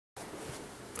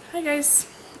Hi guys!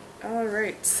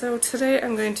 Alright, so today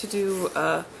I'm going to do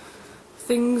a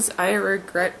things I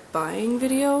regret buying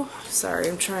video. Sorry,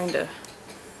 I'm trying to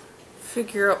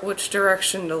figure out which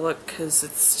direction to look because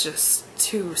it's just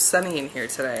too sunny in here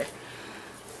today.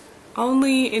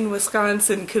 Only in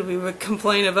Wisconsin could we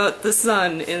complain about the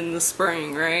sun in the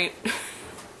spring, right?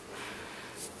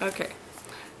 Okay.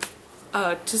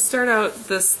 To start out,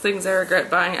 this things I regret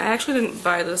buying, I actually didn't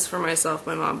buy this for myself,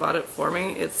 my mom bought it for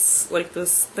me. It's like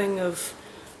this thing of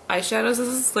eyeshadows. This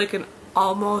is like an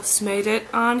almost made it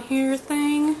on here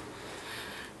thing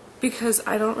because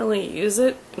I don't really use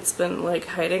it. It's been like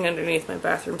hiding underneath my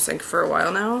bathroom sink for a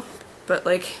while now, but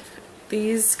like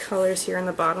these colors here in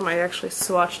the bottom I actually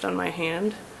swatched on my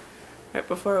hand right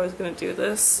before I was going to do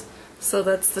this. So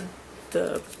that's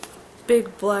the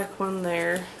big black one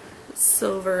there,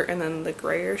 silver, and then the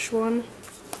grayish one.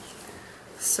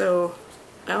 So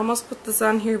I almost put this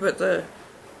on here, but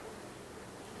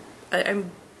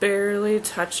I'm barely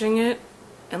touching it,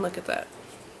 and look at that.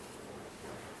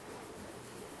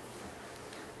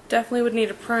 Definitely would need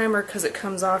a primer because it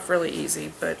comes off really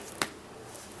easy, but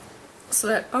so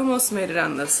that almost made it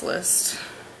on this list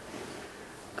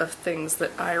of things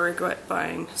that I regret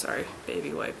buying. Sorry,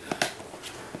 baby wipe.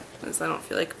 Because I don't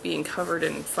feel like being covered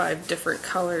in 5 different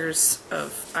colors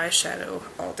of eyeshadow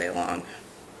all day long.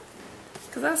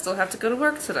 Because I still have to go to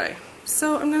work today.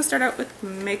 So I'm going to start out with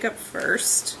makeup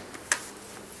first.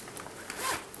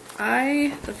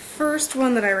 The first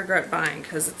one that I regret buying,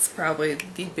 because it's probably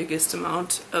the biggest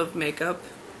amount of makeup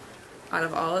out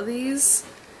of all of these,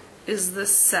 is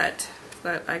this set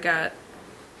that I got,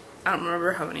 I don't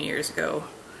remember how many years ago.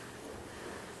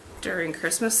 During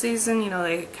Christmas season, you know,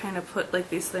 they kind of put like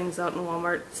these things out in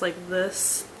Walmart. It's like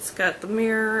this. It's got the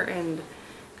mirror and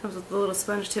comes with the little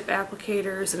sponge tip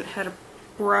applicators, and it had a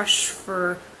brush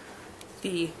for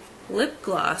the lip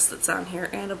gloss that's on here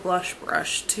and a blush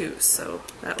brush too. So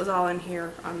that was all in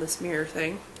here on this mirror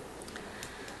thing.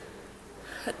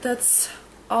 That's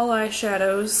all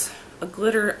eyeshadows. A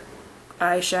glitter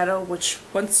eyeshadow, which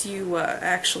once you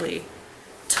actually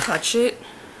touch it,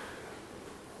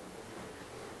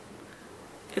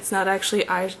 it's not actually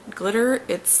eye glitter,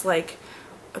 it's like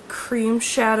a cream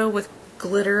shadow with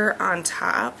glitter on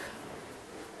top.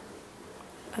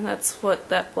 And that's what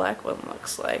that black one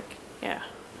looks like. Yeah.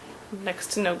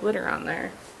 Next to no glitter on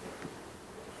there.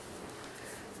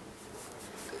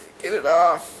 Get it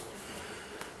off.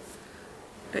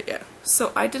 But yeah.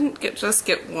 So I didn't just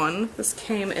get one. This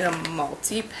came in a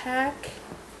multi-pack.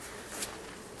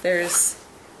 There's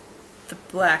the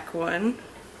black one.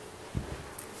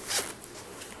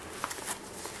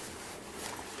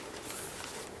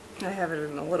 I have it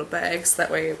in a little bag so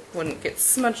that way it wouldn't get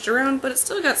smudged around, but it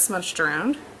still got smudged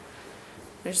around.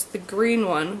 There's the green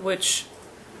one, which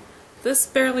this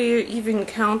barely even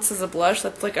counts as a blush.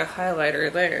 That's like a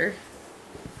highlighter there.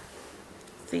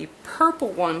 The purple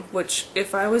one, which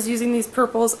if I was using these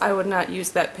purples, I would not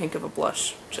use that pink of a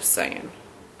blush, just saying.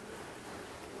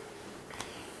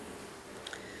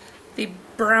 The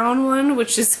brown one,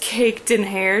 which is caked in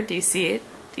hair. Do you see it?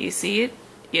 Do you see it?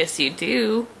 Yes, you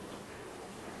do.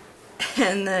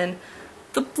 And then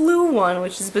the blue one,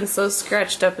 which has been so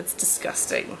scratched up it's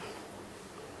disgusting.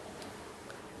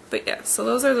 But yeah, so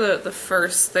those are the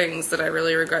first things that I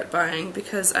really regret buying,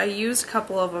 because I used a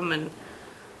couple of them and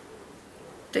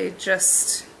they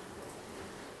just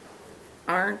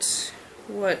aren't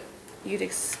what you'd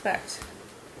expect.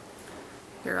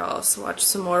 Here, I'll swatch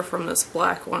some more from this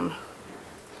black one.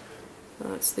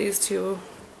 It's these two,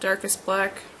 darkest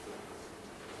black.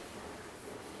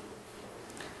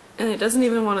 And it doesn't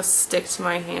even want to stick to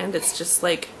my hand, it's just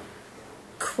like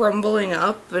crumbling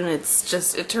up, and it's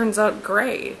just, it turns out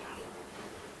gray.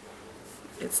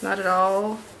 It's not at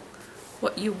all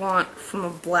what you want from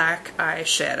a black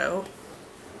eyeshadow.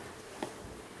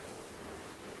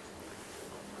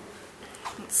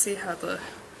 Let's see how the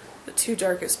two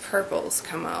darkest purples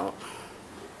come out.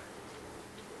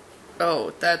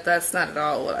 Oh, that's not at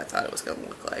all what I thought it was going to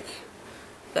look like.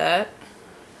 That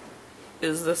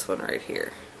is this one right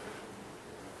here.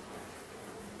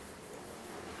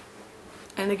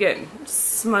 And again,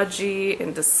 smudgy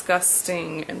and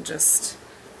disgusting and just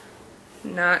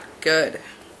not good.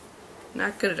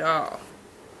 Not good at all.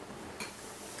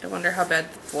 I wonder how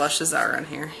bad the blushes are on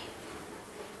here.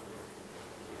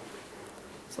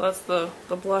 So that's the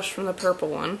blush from the purple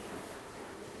one.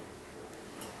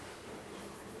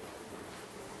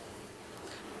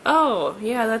 Oh,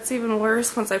 yeah, that's even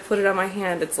worse once I put it on my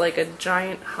hand. It's like a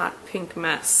giant hot pink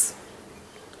mess.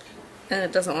 And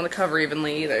it doesn't want to cover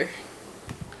evenly either.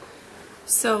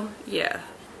 So, yeah,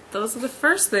 those are the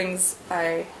first things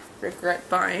I regret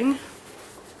buying.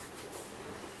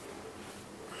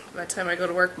 By the time I go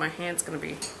to work, my hand's gonna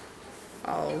be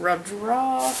all rubbed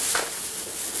raw.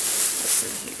 What's in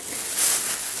here?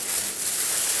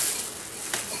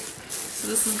 So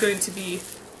this is going to be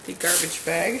the garbage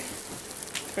bag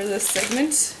for this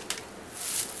segment.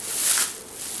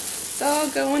 It's all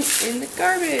going in the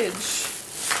garbage.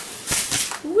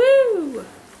 Woo!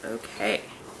 Okay.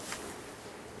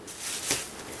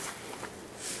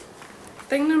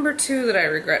 Thing number 2 that I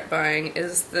regret buying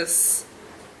is this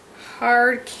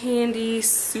hard candy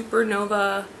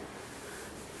supernova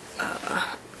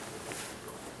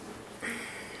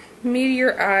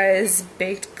Meteor Eyes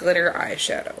baked glitter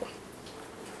eyeshadow.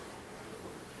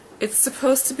 It's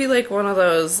supposed to be like one of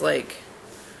those like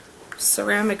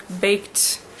ceramic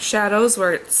baked shadows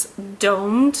where it's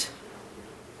domed.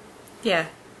 Yeah,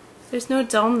 there's no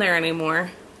dome there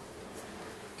anymore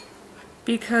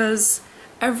because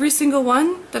every single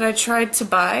one that I tried to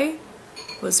buy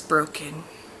was broken.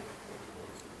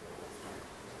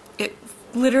 It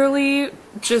literally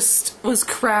just was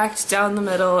cracked down the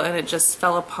middle and it just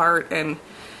fell apart and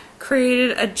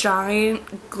created a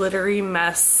giant glittery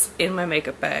mess in my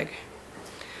makeup bag.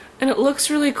 And it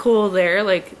looks really cool there,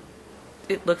 like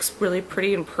it looks really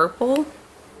pretty in purple.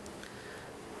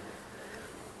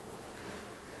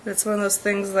 It's one of those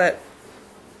things that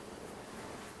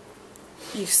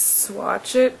you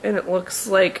swatch it and it looks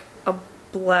like a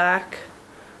black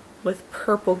with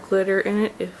purple glitter in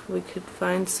it. If we could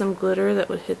find some glitter that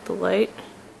would hit the light.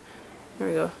 There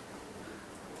we go.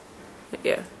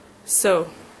 Yeah.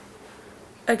 So,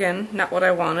 again, not what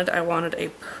I wanted. I wanted a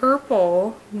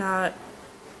purple, not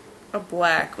a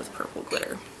black with purple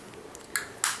glitter.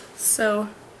 So,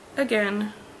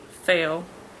 again, fail.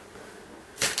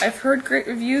 I've heard great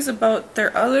reviews about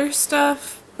their other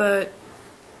stuff, but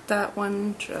that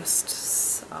one just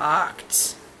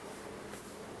sucked.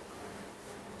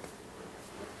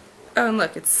 Oh, and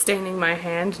look, it's staining my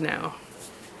hand now.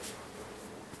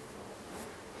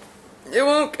 It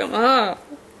won't come off.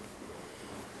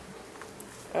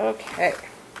 Okay.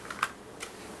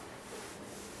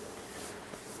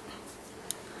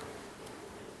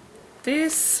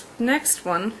 This next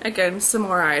one, again, some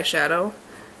more eyeshadow,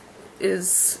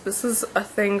 this is a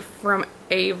thing from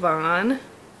Avon.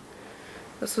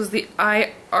 This was the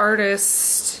Eye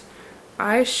Artist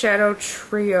Eyeshadow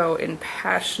Trio in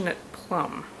Passionate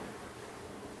Plum.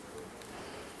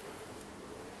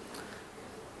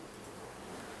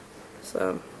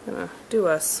 So I'm gonna do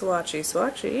a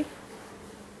swatchy.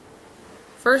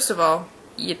 First of all,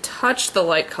 you touch the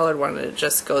light colored one and it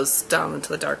just goes down into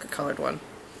the darker colored one.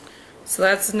 So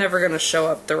that's never gonna show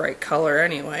up the right color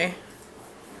anyway,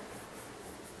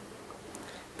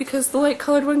 because the light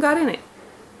colored one got in it.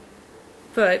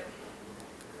 But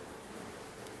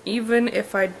even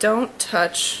if I don't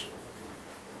touch,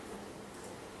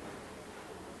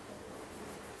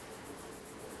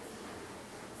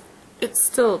 it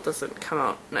still doesn't come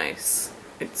out nice.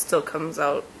 It still comes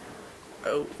out,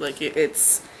 like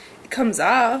it comes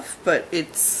off, but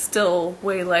it's still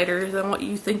way lighter than what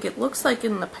you think it looks like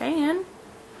in the pan.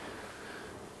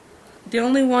 The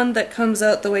only one that comes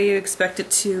out the way you expect it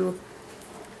to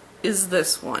is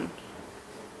this one.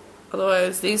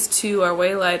 Otherwise, these two are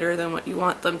way lighter than what you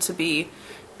want them to be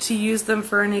to use them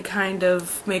for any kind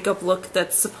of makeup look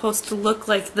that's supposed to look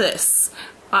like this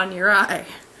on your eye.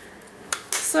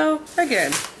 So,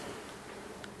 again,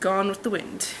 Gone with the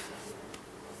Wind.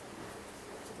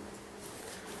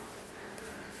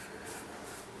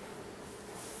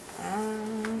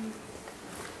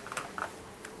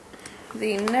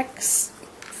 The next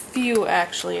few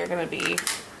actually are going to be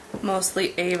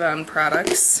mostly Avon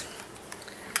products.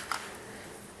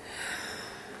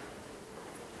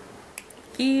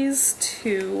 These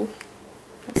two,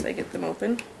 once I get them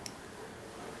open,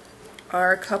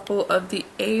 are a couple of the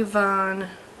Avon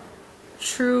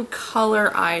True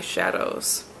Color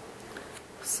eyeshadows.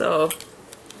 So,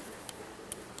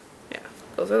 yeah,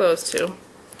 those are those two.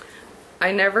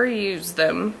 I never use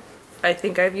them. I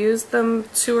think I've used them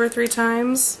 2 or 3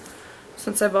 times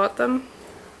since I bought them.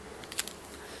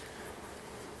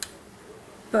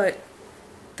 But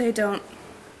they don't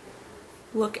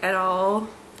look at all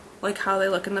like how they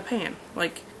look in the pan.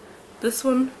 Like this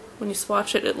one, when you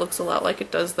swatch it, it looks a lot like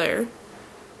it does there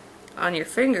on your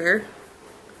finger.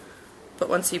 But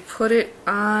once you put it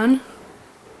on,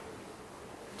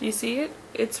 do you see it?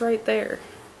 It's right there.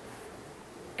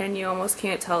 And you almost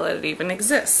can't tell that it even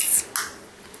exists.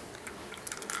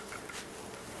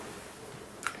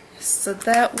 So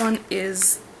that one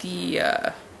is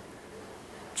the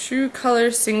True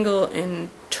Color Single in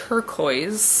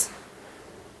Turquoise.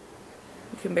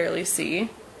 You can barely see.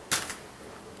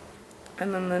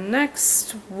 And then the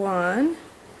next one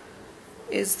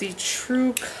is the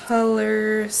True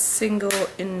Color Single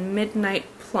in Midnight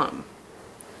Plum.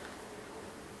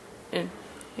 And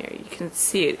here you can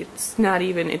see it. It's not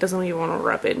even, it doesn't even want to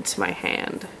rub into my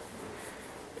hand.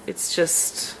 It's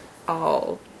just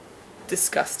all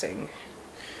disgusting.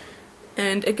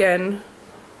 And again,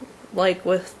 like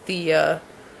with the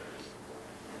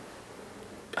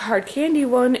hard candy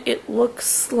one, it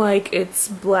looks like it's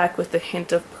black with a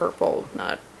hint of purple,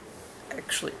 not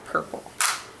actually purple.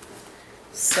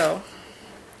 So,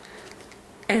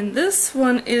 and this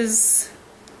one is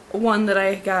one that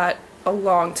I got a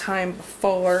long time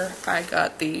before I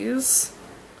got these.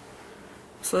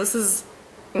 So this is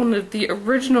one of the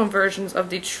original versions of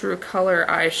the True Color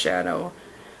eyeshadow.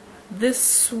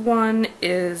 This one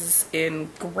is in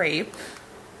Grape.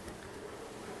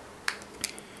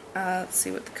 Let's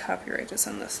see what the copyright is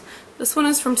on this. This one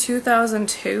is from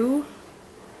 2002.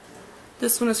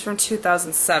 This one is from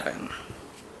 2007.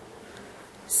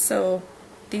 So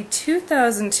the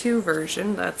 2002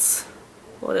 version, that's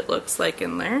what it looks like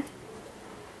in there.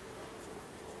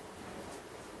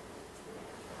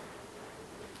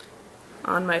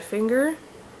 On my finger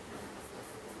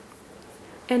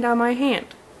and on my hand.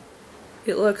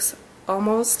 It looks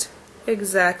almost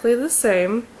exactly the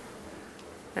same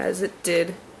as it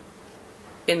did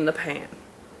in the pan.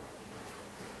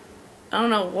 I don't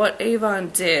know what Avon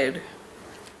did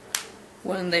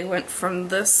when they went from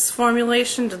this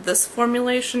formulation to this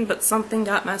formulation, but something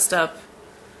got messed up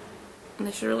and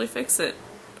they should really fix it.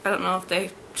 I don't know if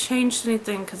they changed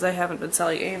anything because I haven't been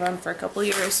selling Avon for a couple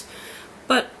years,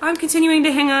 but I'm continuing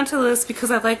to hang on to this because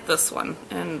I like this one.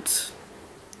 And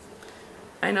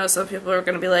I know some people are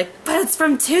going to be like, but it's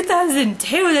from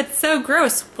 2002, that's so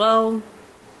gross. Well,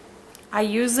 I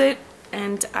use it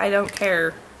and I don't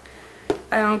care.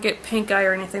 I don't get pink eye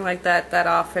or anything like that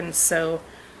often, so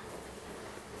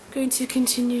I'm going to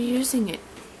continue using it.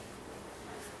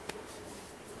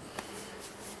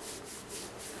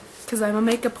 Because I'm a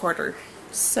makeup hoarder.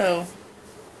 So,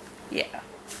 yeah.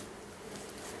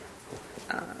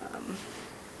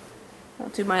 I'll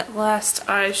do my last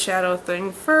eyeshadow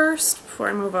thing first before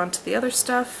I move on to the other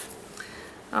stuff.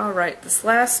 Alright, this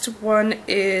last one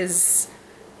is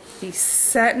the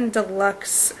Satin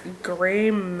Deluxe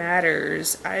Gray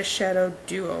Matters Eyeshadow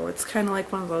Duo. It's kind of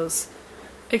like one of those,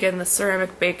 again, the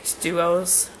ceramic baked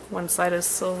duos. One side is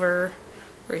silver,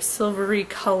 very silvery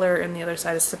color, and the other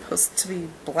side is supposed to be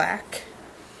black.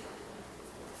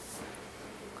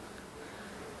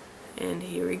 And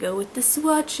here we go with the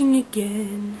swatching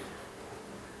again.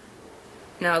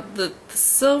 Now, the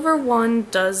silver one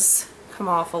does come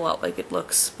off a lot like it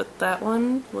looks, but that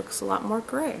one looks a lot more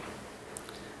gray.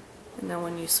 And then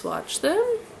when you swatch them,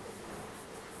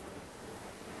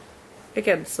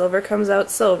 again, silver comes out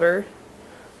silver,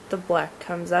 the black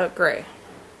comes out gray.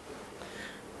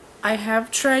 I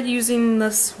have tried using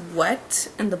this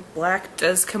wet, and the black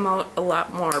does come out a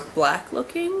lot more black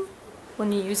looking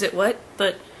when you use it wet,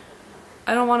 but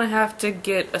I don't want to have to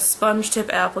get a sponge tip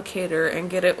applicator and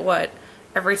get it wet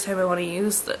every time I want to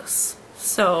use this.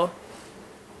 So,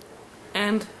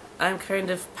 and I'm kind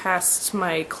of past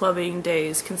my clubbing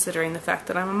days considering the fact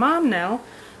that I'm a mom now,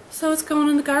 so it's going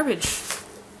in the garbage.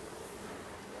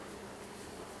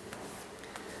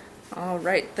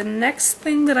 Alright, the next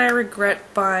thing that I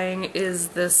regret buying is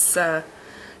this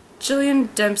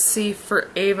Jillian Dempsey for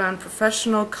Avon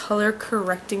Professional Color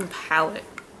Correcting Palette.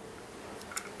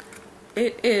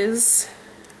 It is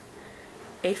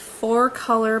a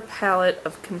 4-color palette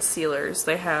of concealers.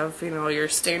 They have, you know, your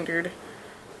standard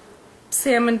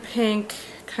salmon pink,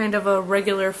 kind of a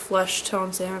regular flesh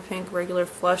tone, salmon pink, regular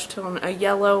flesh tone, a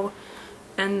yellow,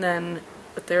 and then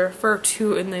what they refer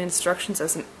to in the instructions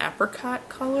as an apricot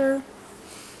color.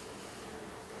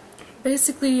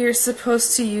 Basically, you're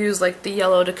supposed to use like the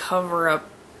yellow to cover up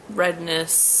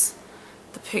redness,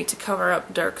 the pink to cover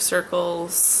up dark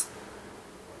circles.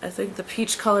 I think the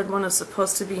peach colored one is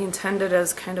supposed to be intended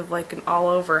as kind of like an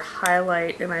all-over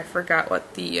highlight, and I forgot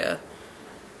what the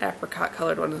apricot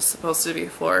colored one is supposed to be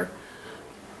for.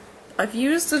 I've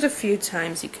used it a few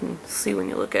times. You can see when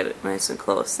you look at it nice and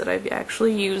close that I've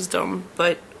actually used them,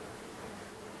 but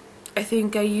I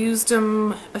think I used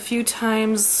them a few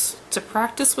times to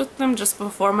practice with them just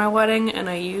before my wedding, and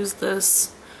I used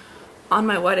this on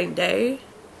my wedding day,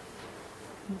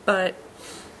 but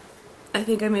I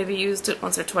think I maybe used it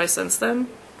once or twice since then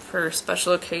for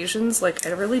special occasions. Like,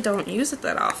 I really don't use it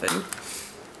that often.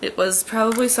 It was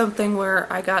probably something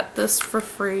where I got this for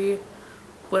free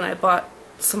when I bought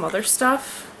some other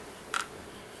stuff.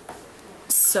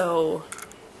 So,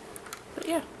 but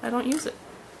yeah, I don't use it.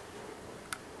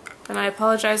 And I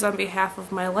apologize on behalf of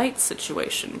my light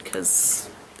situation, because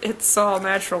it's all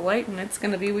natural light and it's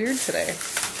gonna be weird today.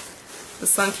 The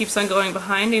sun keeps on going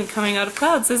behind and coming out of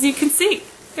clouds, as you can see.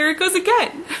 There it goes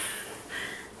again.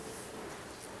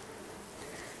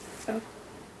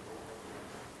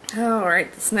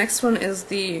 Alright, this next one is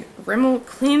the Rimmel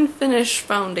Clean Finish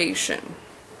Foundation.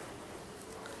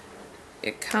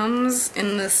 It comes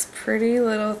in this pretty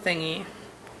little thingy.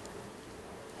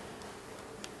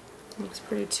 Looks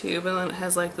pretty tube, and then it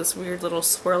has like this weird little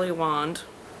swirly wand.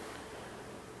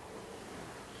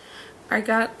 I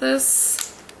got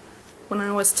this when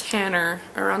I was tanner,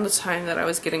 around the time that I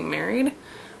was getting married.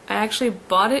 I actually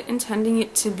bought it intending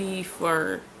it to be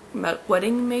for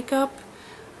wedding makeup,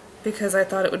 because I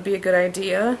thought it would be a good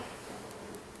idea.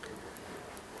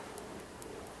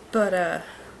 But,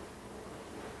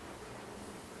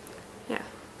 yeah.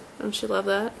 Don't you love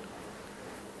that?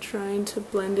 Trying to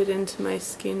blend it into my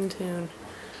skin tone.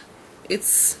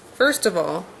 It's, first of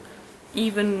all,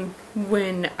 even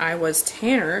when I was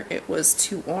tanner, it was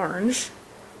too orange.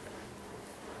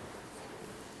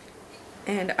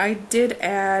 And I did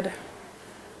add,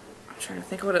 I'm trying to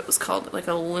think of what it was called, like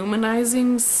a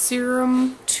luminizing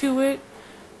serum to it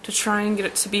to try and get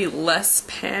it to be less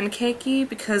pancakey,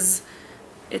 because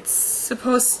it's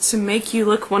supposed to make you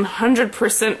look 100%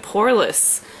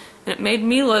 poreless. And it made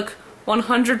me look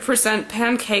 100%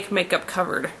 pancake makeup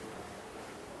covered.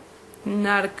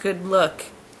 Not a good look.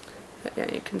 But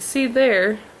yeah, you can see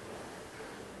there.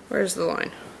 Where's the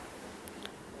line?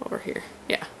 Over here.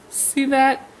 Yeah. See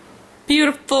that?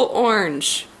 Beautiful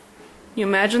orange. You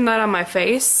imagine that on my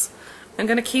face? I'm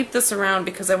gonna keep this around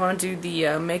because I want to do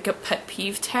the makeup pet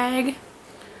peeve tag.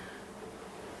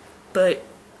 But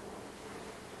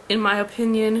in my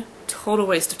opinion, total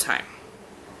waste of time.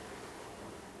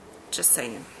 Just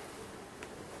saying.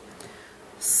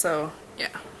 So,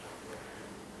 yeah.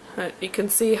 You can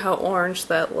see how orange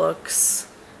that looks.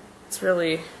 It's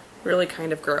really, really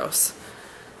kind of gross.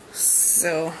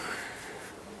 So,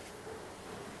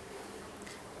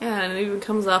 yeah, and it even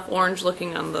comes off orange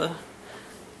looking on the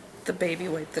baby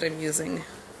wipe that I'm using.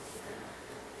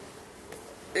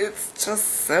 It's just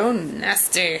so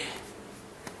nasty.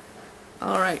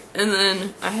 Alright, and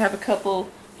then I have a couple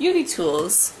beauty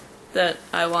tools that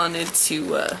I wanted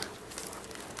to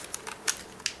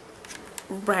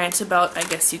rant about, I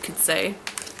guess you could say.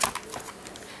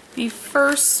 The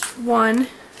first one,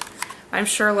 I'm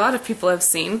sure a lot of people have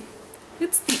seen.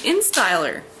 It's the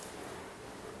InStyler.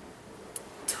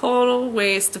 Total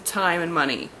waste of time and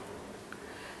money.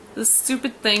 This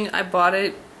stupid thing, I bought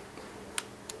it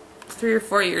 3 or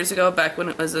 4 years ago, back when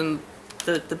it was in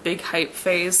the big hype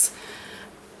phase.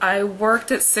 I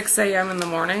worked at 6 a.m. in the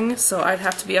morning, so I'd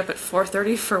have to be up at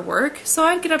 4:30 for work. So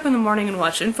I'd get up in the morning and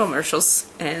watch infomercials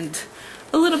and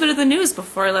a little bit of the news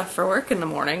before I left for work in the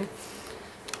morning.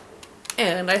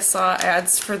 And I saw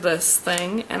ads for this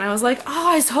thing, and I was like, oh,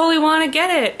 I totally want to get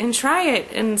it and try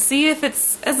it and see if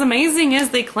it's as amazing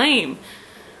as they claim.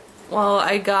 Well,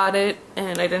 I got it,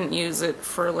 and I didn't use it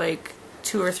for like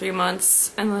 2 or 3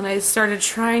 months, and then I started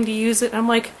trying to use it, and I'm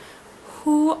like,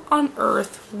 who on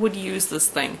earth would use this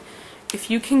thing?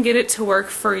 If you can get it to work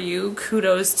for you,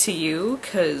 kudos to you,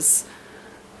 because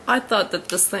I thought that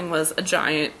this thing was a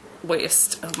giant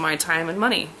waste of my time and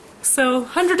money. So,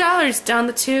 $100 down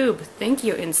the tube. Thank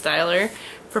you, InStyler,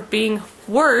 for being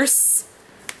worse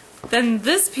than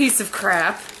this piece of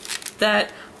crap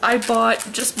that I bought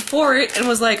just before it and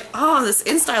was like, oh, this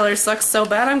InStyler sucks so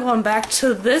bad, I'm going back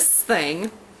to this thing,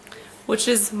 which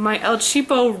is my El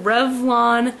Cheapo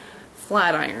Revlon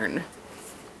Flat Iron.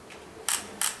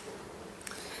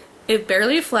 It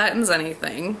barely flattens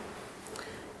anything.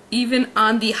 Even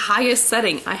on the highest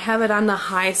setting, I have it on the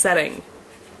high setting,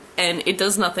 and it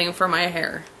does nothing for my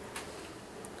hair.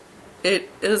 It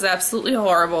is absolutely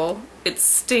horrible. It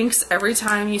stinks every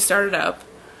time you start it up.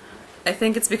 I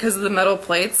think it's because of the metal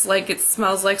plates. Like, it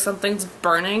smells like something's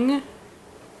burning.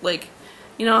 Like,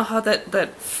 you know how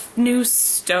that new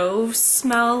stove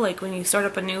smell, like when you start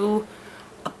up a new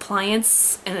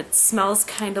appliance and it smells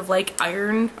kind of like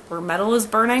iron or metal is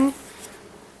burning?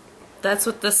 That's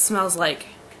what this smells like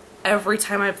every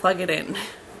time I plug it in.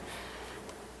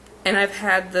 And I've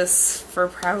had this for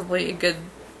probably a good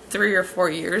 3 or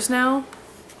 4 years now.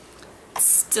 It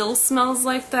still smells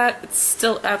like that. It's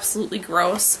still absolutely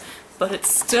gross, but it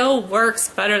still works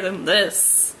better than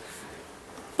this.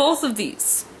 Both of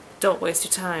these. Don't waste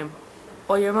your time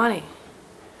or your money.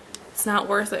 It's not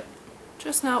worth it.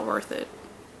 Just not worth it.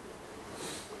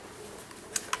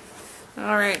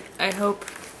 Alright, I hope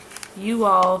you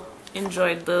all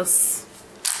enjoyed this,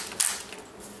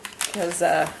 because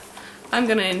I'm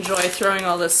gonna enjoy throwing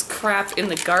all this crap in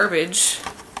the garbage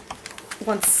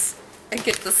once I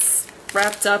get this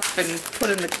wrapped up and put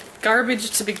in the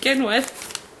garbage to begin with.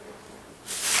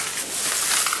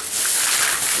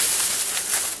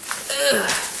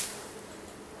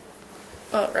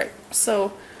 Alright,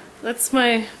 so that's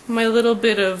my little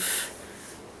bit of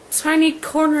tiny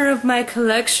corner of my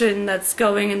collection that's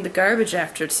going in the garbage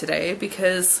after today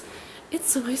because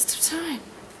it's a waste of time.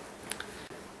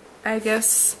 I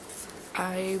guess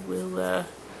I will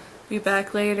be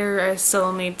back later. I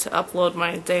still need to upload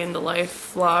my day in the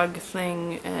life vlog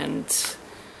thing, and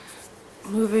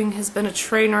moving has been a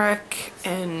train wreck,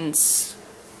 and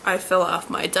I fell off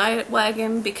my diet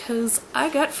wagon because I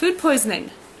got food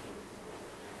poisoning.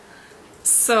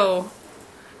 So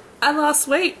I lost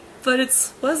weight, but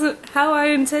it wasn't how I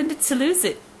intended to lose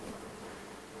it.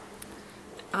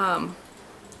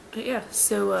 But yeah,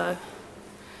 so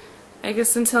I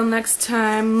guess until next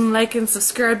time, like and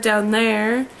subscribe down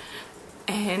there,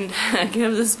 and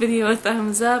give this video a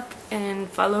thumbs up, and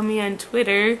follow me on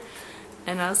Twitter,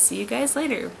 and I'll see you guys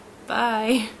later.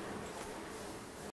 Bye!